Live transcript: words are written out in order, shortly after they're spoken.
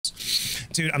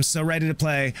Dude, I'm so ready to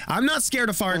play. I'm not scared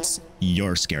of farts.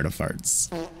 You're scared of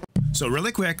farts. So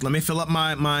really quick, let me fill up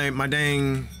my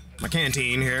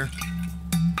canteen here.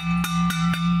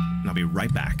 And I'll be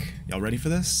right back. Y'all ready for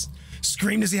this?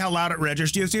 Scream to see how loud it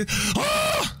registers you.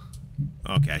 Oh!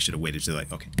 Okay, I should have waited till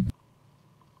like, okay.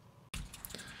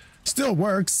 Still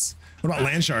works. What about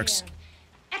land sharks?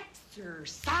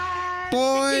 Exercise.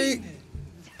 Boy,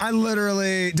 I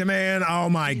literally demand. Oh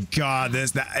my God,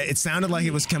 it sounded like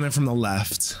it was coming from the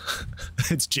left.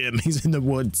 It's Jim. He's in the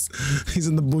woods. He's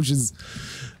in the bushes.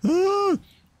 Ah.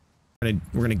 We're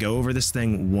gonna go over this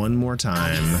thing one more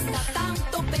time.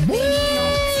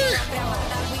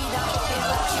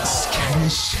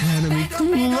 Shannon,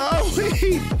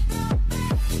 Chloe.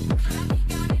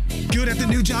 Good at the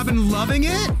new job and loving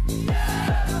it.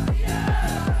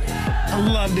 I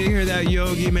love to hear that,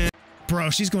 Yogi, man.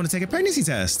 Bro, she's going to take a pregnancy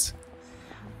test.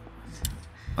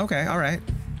 Okay, all right.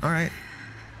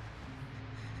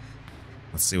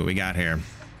 Let's see what we got here.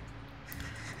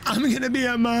 I'm gonna be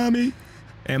a mommy.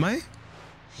 Am I?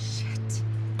 Shit.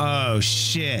 Oh,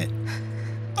 shit.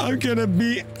 I'm gonna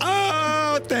be,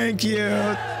 oh, thank you.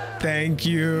 Thank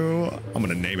you. I'm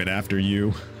gonna name it after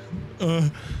you.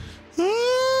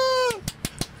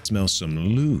 Smell some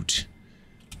loot.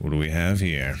 What do we have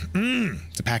here?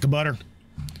 It's a pack of butter.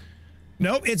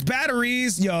 Nope, it's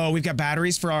batteries. Yo, we've got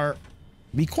batteries for our,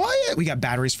 be quiet. We got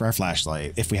batteries for our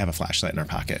flashlight if we have a flashlight in our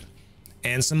pocket.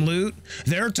 And some loot.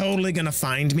 They're totally gonna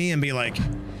find me and be like,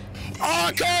 oh,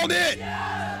 I called it!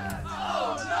 Yeah.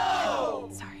 Oh,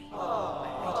 no! Sorry.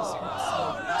 I just heard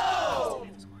some.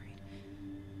 I was worried.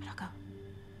 But I'll go.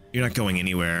 You're not going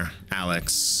anywhere,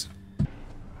 Alex.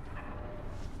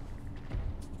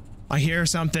 I hear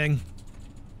something.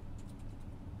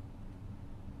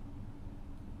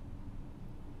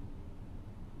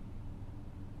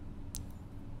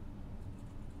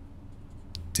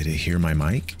 Did it hear my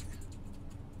mic?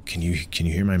 Can you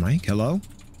hear my mic? Hello?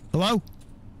 Hello?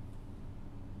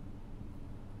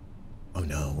 Oh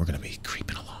no, we're gonna be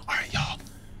creeping along. All right, y'all.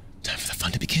 Time for the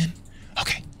fun to begin.